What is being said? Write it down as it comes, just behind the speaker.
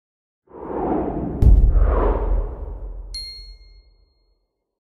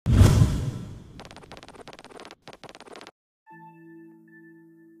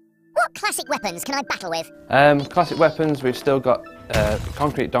classic weapons can I battle with? Classic weapons, we've still got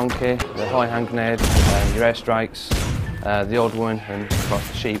concrete donkey, the holy hand grenade, your airstrikes, the old one, and of course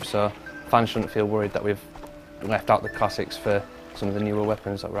the sheep, so fans shouldn't feel worried that we've left out the classics for some of the newer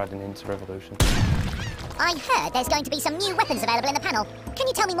weapons that we're adding into Revolution. I heard there's going to be some new weapons available in the panel. Can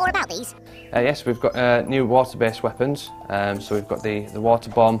you tell me more about these? Yes, we've got new water-based weapons, so we've got the water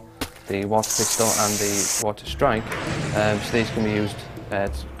bomb, the water pistol and the water strike, so these can be used to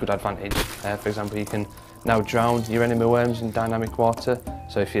good advantage. For example, you can now drown your enemy worms in dynamic water,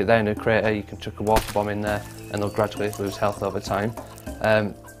 so if you're there in a crater you can chuck a water bomb in there and they'll gradually lose health over time.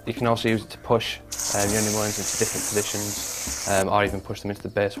 You can also use it to push your enemy worms into different positions, or even push them into the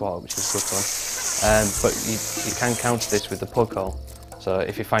base wall, which is good fun. But you can counter this with the plug hole, so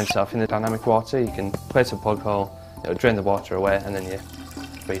if you find yourself in the dynamic water you can place a plug hole, it'll drain the water away and then you're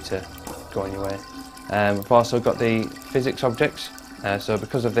free to go on your way. We've also got the physics objects, so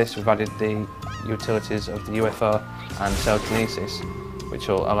because of this we've added the utilities of the UFO and telekinesis, which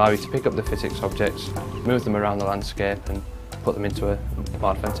will allow you to pick up the physics objects, move them around the landscape and put them into a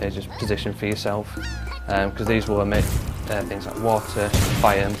more advantageous position for yourself, because these will emit things like water,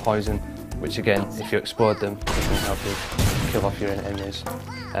 fire and poison, which again, if you explode them, it can help you kill off your enemies.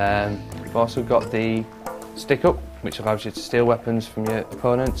 We've also got the stick up, which allows you to steal weapons from your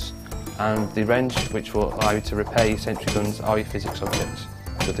opponents, and the wrench, which will allow you to repair your sentry guns or your physics objects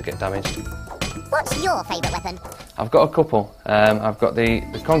should they get damaged. What's your favourite weapon? I've got a couple. I've got the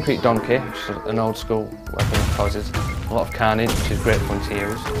concrete donkey, which is an old school weapon that causes a lot of carnage, which is great fun to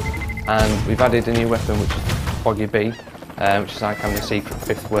use. And we've added a new weapon, which is Boggy Bee, which is like having a secret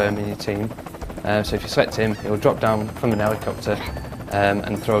fifth worm in your team. So if you select him, he'll drop down from an helicopter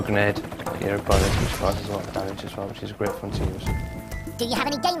and throw a grenade at your opponent, which causes a lot of damage as well, which is great fun to use. Do you have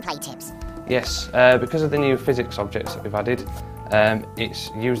any gameplay tips? Yes, because of the new physics objects that we've added, it's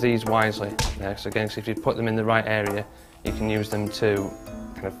use these wisely. So again, if you put them in the right area, you can use them to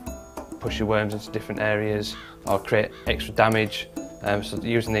kind of push your worms into different areas or create extra damage. So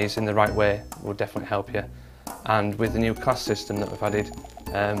using these in the right way will definitely help you. And with the new class system that we've added,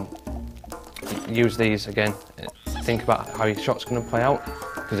 use these again. Think about how your shot's going to play out,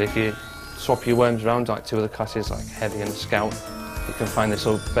 because if you swap your worms around like two other classes, like Heavy and Scout, you can find this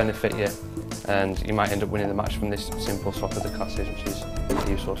will benefit you, and you might end up winning the match from this simple swap of the classes, which is a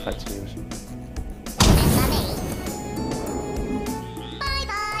useful effect to use.